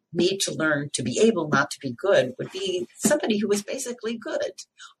would need to learn to be able not to be good would be somebody who was basically good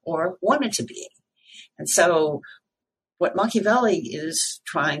or wanted to be. And so what Machiavelli is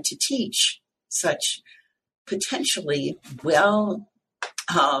trying to teach such potentially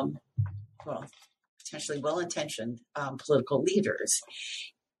well-intentioned political leaders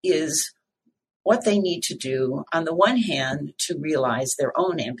is what they need to do, on the one hand, to realize their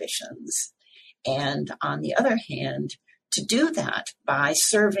own ambitions, and on the other hand, to do that by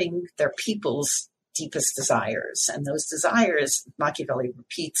serving their people's deepest desires. And those desires, Machiavelli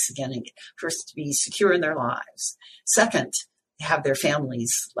repeats again and again, first, to be secure in their lives. Second, to have their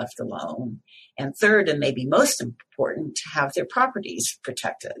families left alone. And third, and maybe most important, to have their properties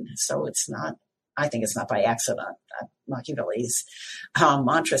protected. So I think it's not by accident that Machiavelli's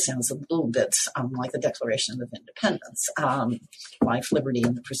mantra sounds a little bit like the Declaration of Independence, life, liberty,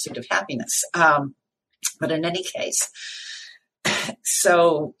 and the pursuit of happiness. But in any case,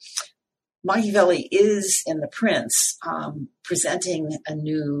 so Machiavelli is, in The Prince, presenting a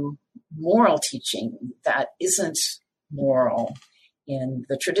new moral teaching that isn't moral in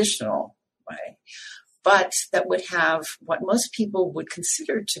the traditional way, but that would have what most people would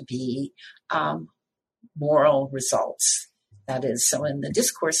consider to be moral results. That is, so in the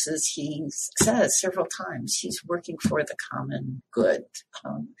discourses, he says several times he's working for the common good,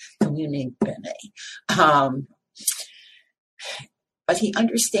 commune bene. But he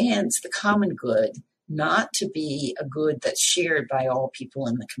understands the common good not to be a good that's shared by all people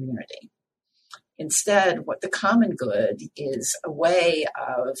in the community. Instead, what the common good is a way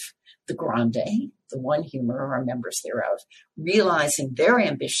of the grande, the one humor or members thereof, realizing their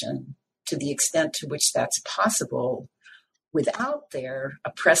ambition to the extent to which that's possible without their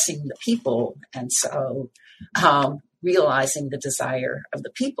oppressing the people, and so realizing the desire of the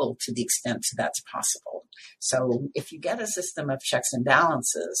people to the extent that's possible. So if you get a system of checks and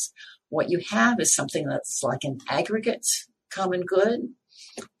balances, what you have is something that's like an aggregate common good.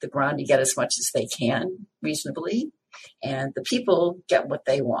 The grandi get as much as they can reasonably, and the people get what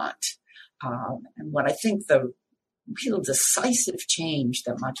they want. And what I think the real decisive change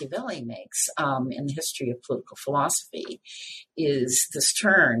that Machiavelli makes in the history of political philosophy is this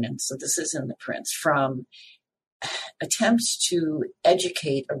turn, and so this is in The Prince, from attempts to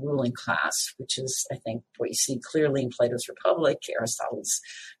educate a ruling class, which is, I think, what you see clearly in Plato's Republic, Aristotle's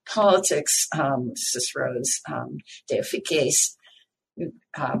Politics, Cicero's De Officiis.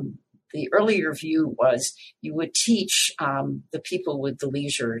 The earlier view was you would teach the people with the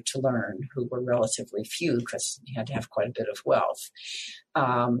leisure to learn, who were relatively few because you had to have quite a bit of wealth,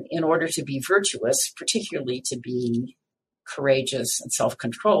 in order to be virtuous, particularly to be courageous and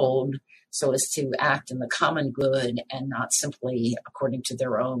self-controlled, so as to act in the common good and not simply according to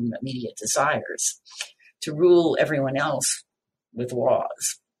their own immediate desires, to rule everyone else with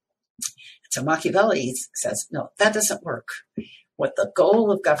laws. So Machiavelli says, no, that doesn't work. What the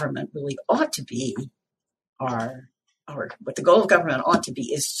goal of government really ought to be what the goal of government ought to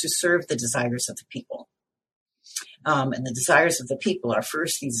be is to serve the desires of the people. And the desires of the people are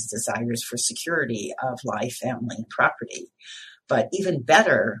first these desires for security of life, family, and property. But even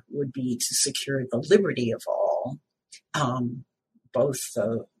better would be to secure the liberty of all, both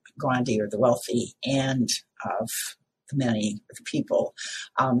the grandi or the wealthy and of the many, the people,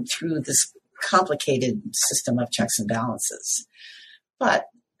 through this complicated system of checks and balances. But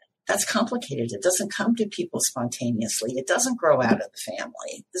that's complicated. It doesn't come to people spontaneously. It doesn't grow out of the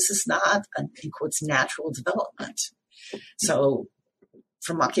family. This is not, in quotes, natural development. So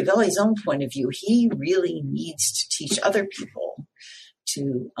from Machiavelli's own point of view, he really needs to teach other people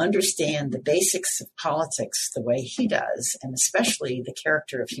to understand the basics of politics the way he does, and especially the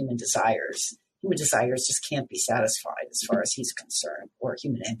character of human desires. Human desires just can't be satisfied as far as he's concerned, or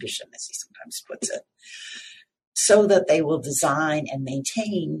human ambition, as he sometimes puts it, so that they will design and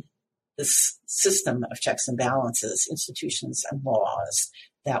maintain this system of checks and balances, institutions and laws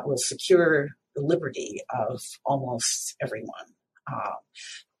that will secure the liberty of almost everyone.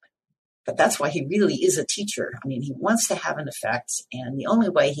 But that's why he really is a teacher. I mean, he wants to have an effect, and the only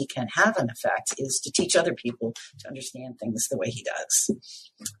way he can have an effect is to teach other people to understand things the way he does.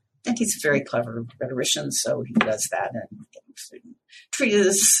 And he's a very clever rhetorician, so he does that in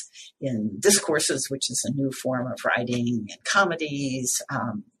treatises, in discourses, which is a new form of writing, in comedies,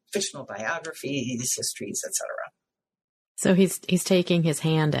 fictional biographies, histories, etc. So he's taking his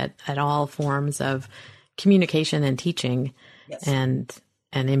hand at all forms of communication and teaching, yes,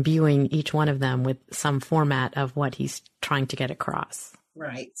 and imbuing each one of them with some format of what he's trying to get across.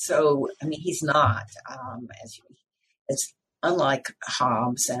 Right. So, I mean, he's not, it's unlike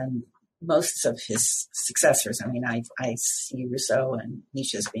Hobbes and most of his successors. I mean, I see Rousseau and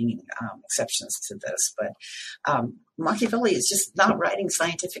Nietzsche as being exceptions to this, but Machiavelli is just not writing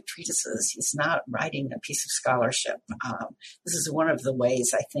scientific treatises. He's not writing a piece of scholarship. This is one of the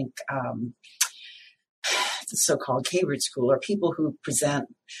ways I think the so-called Cambridge School, or people who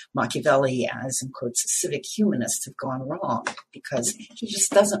present Machiavelli as, in quotes, civic humanists, have gone wrong, because he just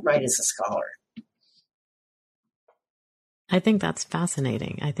doesn't write as a scholar. I think that's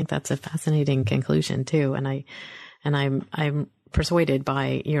fascinating. I think that's a fascinating conclusion too, and I'm persuaded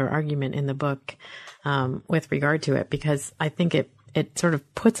by your argument in the book with regard to it, because I think it sort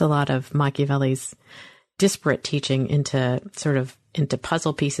of puts a lot of Machiavelli's disparate teaching into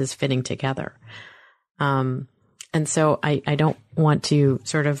puzzle pieces fitting together. And so I don't want to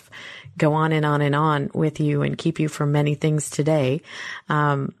sort of go on and on and on with you and keep you from many things today.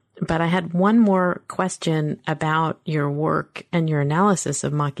 But I had one more question about your work and your analysis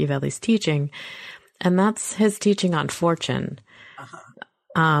of Machiavelli's teaching, and that's his teaching on fortune,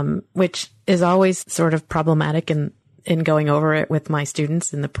 which is always sort of problematic in going over it with my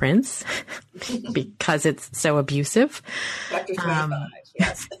students in The Prince, because it's so abusive. Chapter 25,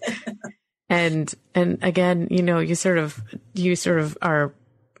 yes. And again, you sort of are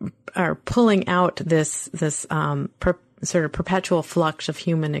pulling out this sort of perpetual flux of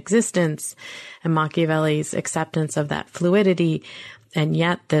human existence, and Machiavelli's acceptance of that fluidity, and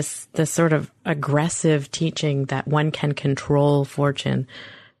yet this sort of aggressive teaching that one can control fortune,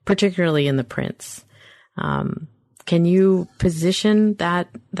 particularly in The Prince. Can you position that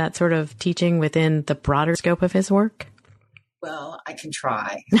sort of teaching within the broader scope of his work? Well, I can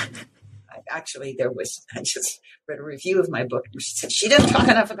try. Actually, I just read a review of my book, which said she didn't talk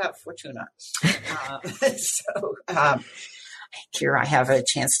enough about Fortuna. So here I have a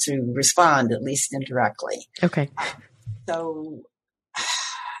chance to respond, at least indirectly. Okay. So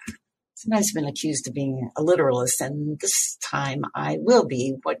sometimes I've been accused of being a literalist, and this time I will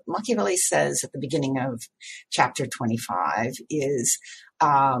be. What Machiavelli says at the beginning of chapter 25 is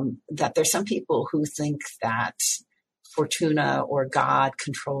that there's some people who think that Fortuna or God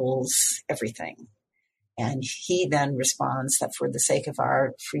controls everything. And he then responds that for the sake of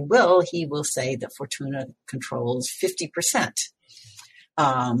our free will, he will say that Fortuna controls 50%,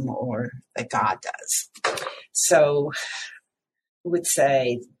 or that God does. So I would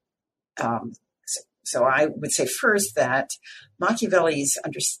say, so I would say first that Machiavelli's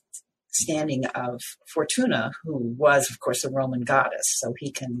understanding of Fortuna, who was, of course, a Roman goddess, so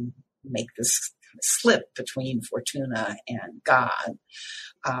he can make this slip between Fortuna and God,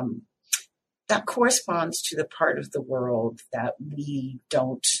 that corresponds to the part of the world that we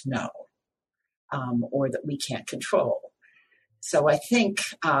don't know, or that we can't control. So I think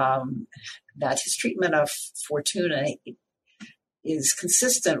that his treatment of Fortuna is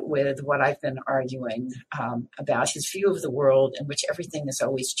consistent with what I've been arguing about his view of the world in which everything is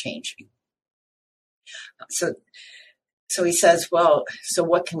always changing. So he says, well, so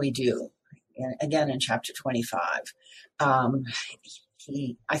what can we do? And again, in chapter 25,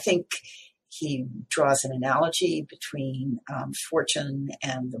 I think he draws an analogy between fortune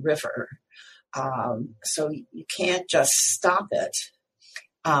and the river. So you can't just stop it.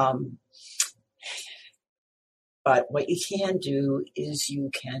 But what you can do is you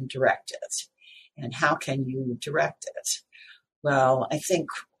can direct it. And how can you direct it? Well, I think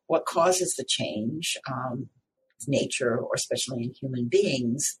what causes the change, nature, or especially in human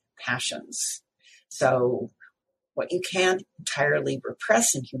beings, passions. So what you can't entirely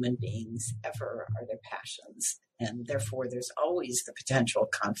repress in human beings ever are their passions. And therefore, there's always the potential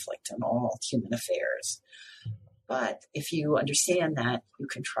conflict in all human affairs. But if you understand that, you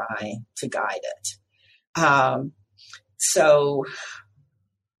can try to guide it. So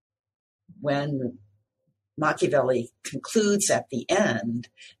when Machiavelli concludes at the end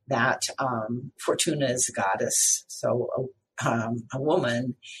that Fortuna is a goddess, so a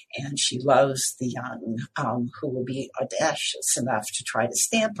woman, and she loves the young, who will be audacious enough to try to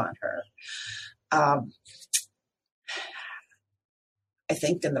stamp on her. I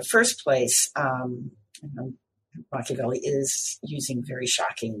think in the first place, Machiavelli is using very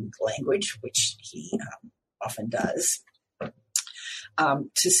shocking language, which he often does,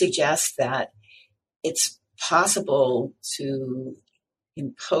 to suggest that it's possible to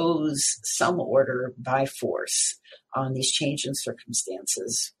impose some order by force on these change in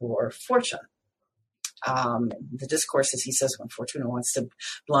circumstances or fortune. The discourse, as he says, when Fortuna wants to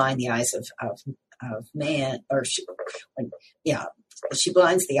blind the eyes of man, or she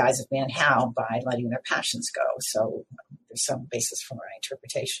blinds the eyes of man. How? By letting their passions go. So there's some basis for my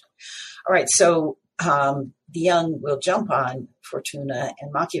interpretation. All right, so the young will jump on Fortuna,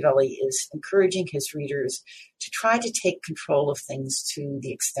 and Machiavelli is encouraging his readers to try to take control of things to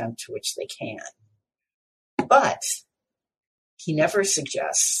the extent to which they can. But he never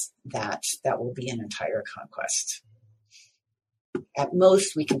suggests that that will be an entire conquest. At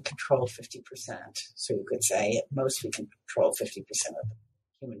most, we can control 50%. So you could say, at most, we can control 50% of the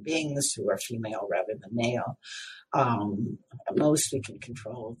human beings who are female rather than male. At most, we can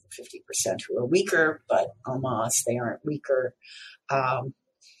control 50% who are weaker, but en masse, they aren't weaker. I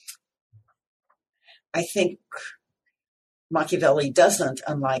think Machiavelli doesn't,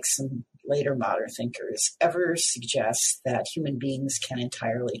 unlike some later modern thinkers, ever suggest that human beings can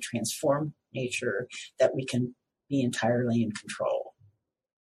entirely transform nature, that we can be entirely in control.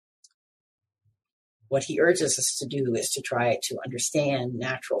 What he urges us to do is to try to understand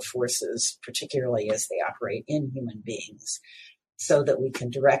natural forces, particularly as they operate in human beings, so that we can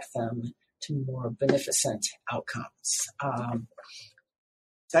direct them to more beneficent outcomes.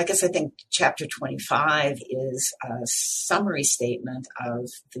 So I guess I think chapter 25 is a summary statement of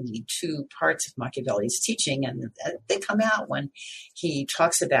the two parts of Machiavelli's teaching, and they come out when he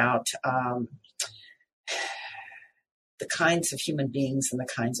talks about the kinds of human beings and the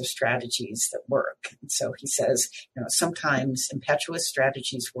kinds of strategies that work. And so he says, sometimes impetuous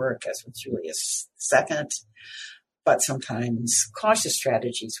strategies work, as with Julius II, but sometimes cautious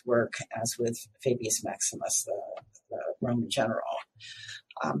strategies work, as with Fabius Maximus, the Roman general.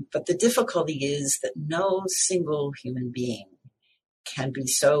 But the difficulty is that no single human being can be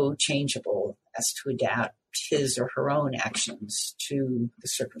so changeable as to adapt his or her own actions to the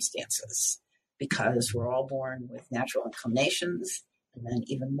circumstances, because we're all born with natural inclinations. And then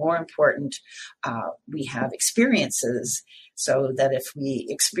even more important, we have experiences, so that if we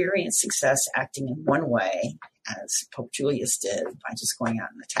experience success acting in one way, as Pope Julius did by just going out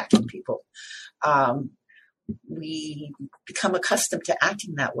and attacking people, we become accustomed to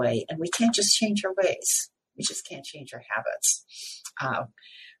acting that way, and we can't just change our ways. We just can't change our habits,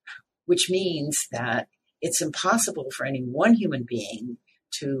 which means that it's impossible for any one human being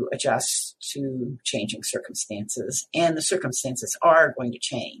to adjust to changing circumstances, and the circumstances are going to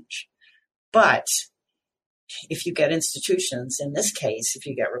change. But if you get institutions, in this case, if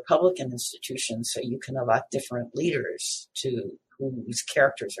you get Republican institutions, so you can elect different leaders who whose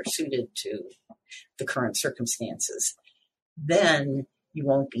characters are suited to the current circumstances, then you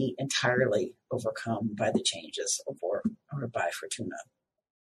won't be entirely overcome by the changes or by Fortuna.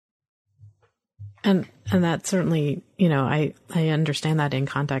 And that certainly, I understand that in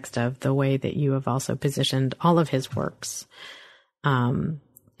context of the way that you have also positioned all of his works,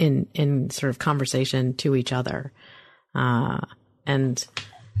 in sort of conversation to each other. And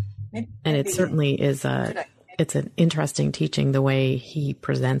it certainly is it's an interesting teaching the way he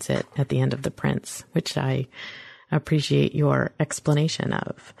presents it at the end of The Prince, which I appreciate your explanation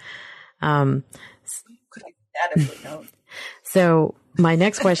of. Could I add a footnote? So my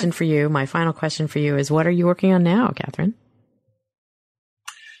next question for you, my final question for you is, what are you working on now, Catherine?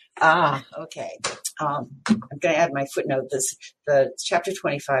 Okay. I'm going to add my footnote. The chapter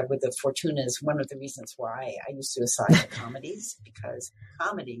 25 with the Fortuna is one of the reasons why I use suicide in comedies, because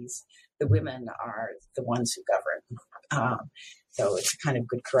comedies, the women are the ones who govern. So it's a kind of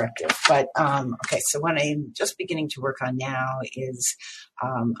good corrective. But, okay, so what I'm just beginning to work on now is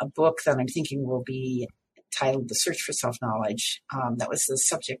a book that I'm thinking will be titled The Search for Self-Knowledge. That was the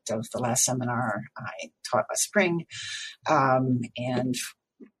subject of the last seminar I taught last spring. And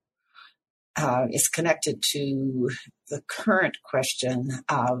is connected to the current question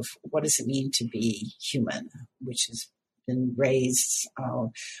of what does it mean to be human, which has been raised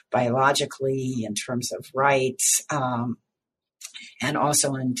biologically in terms of rights, and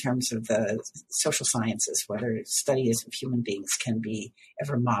also in terms of the social sciences, whether studies of human beings can be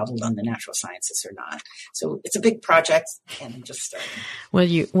ever modeled on the natural sciences or not. So it's a big project, and I'm just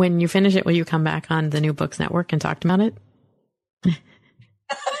starting. When you finish it, will you come back on the New Books Network and talk about it?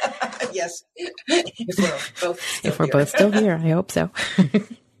 Yes, if we're both still here, I hope so.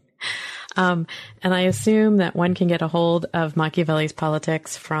 And I assume that one can get a hold of Machiavelli's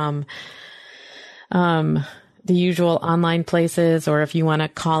Politics from the usual online places, or if you want to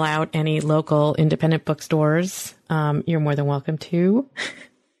call out any local independent bookstores, you're more than welcome to.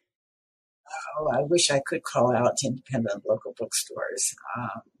 Oh, I wish I could call out independent local bookstores.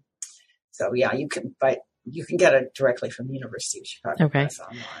 So yeah, you can, but you can get it directly from the University of Chicago Press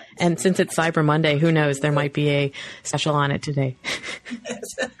online. And since it's Cyber Monday, who knows, there might be a special on it today.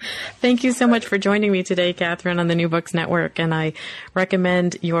 Thank you so much for joining me today, Catherine, on the New Books Network. And I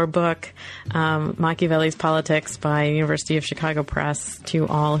recommend your book, Machiavelli's Politics by University of Chicago Press, to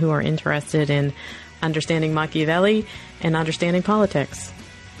all who are interested in understanding Machiavelli and understanding politics.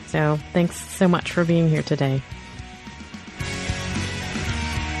 So thanks so much for being here today.